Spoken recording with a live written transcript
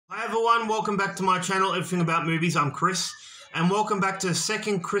everyone, welcome back to my channel, Everything About Movies. I'm Chris, and welcome back to the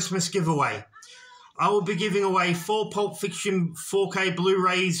second Christmas giveaway. I will be giving away 4 Pulp Fiction 4K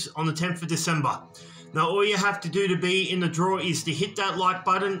Blu-rays on the 10th of December. Now, all you have to do to be in the draw is to hit that like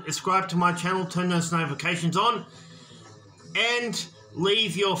button, subscribe to my channel, turn those notifications on, and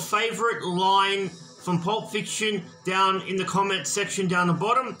leave your favourite line from Pulp Fiction down in the comment section down the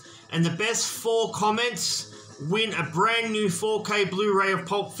bottom. And the best 4 comments win a brand new 4K Blu-ray of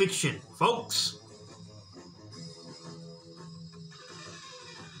Pulp Fiction, folks.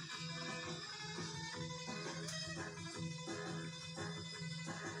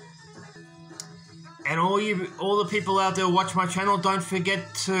 And all the people out there who watch my channel, don't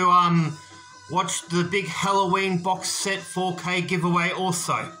forget to watch the big Halloween box set 4K giveaway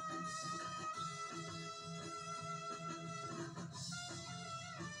also.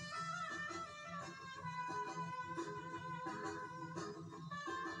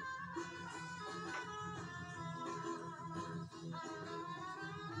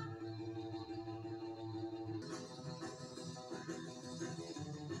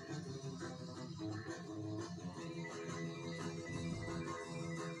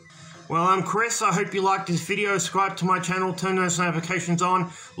 Well, I'm Chris. I hope you liked this video. Subscribe to my channel, turn those notifications on,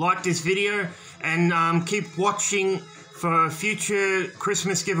 like this video, and keep watching for future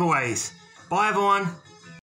Christmas giveaways. Bye, everyone.